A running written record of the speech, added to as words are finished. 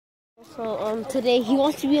So today he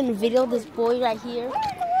wants to be in the video. This boy right here, you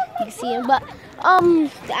can see him. But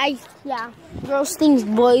girls think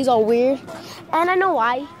boys are weird, and I know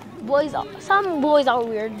why. Some boys are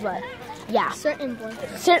weird, but yeah, certain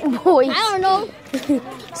boys. I don't know.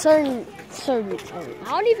 certain. I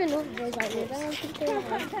don't even know if boys are weird. I don't think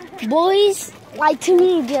they're boys, like, to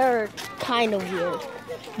me, they're kind of weird.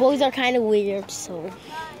 Boys are kind of weird, so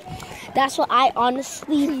that's what I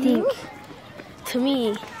honestly think. To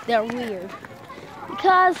me, they're weird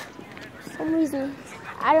because for some reason,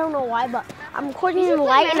 I don't know why, but I'm recording in the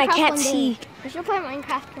light and I can't see. We should play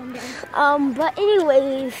Minecraft one day. But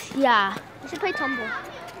anyways, yeah. We should play Tumble.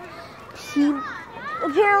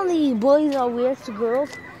 Apparently, boys are weird to girls,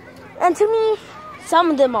 and to me,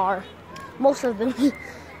 some of them are. Most of them.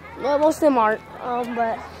 Well, most of them aren't.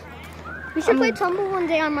 But we should play Tumble one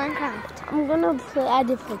day on Minecraft. I'm gonna play. I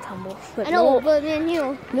did play Tumble. But I know, but then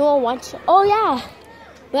you. No one wants to. Oh yeah.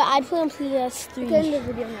 But I play on PS3. Get in the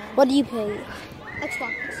video now. What do you play?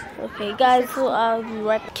 Xbox. Okay, guys. So I'll be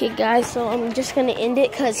right. Okay, guys. So I'm just gonna end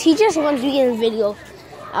it because he just wants to be in the video.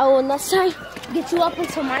 I will next time get you up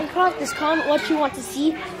into Minecraft. Just comment what you want to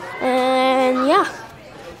see, and yeah.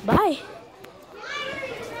 Bye.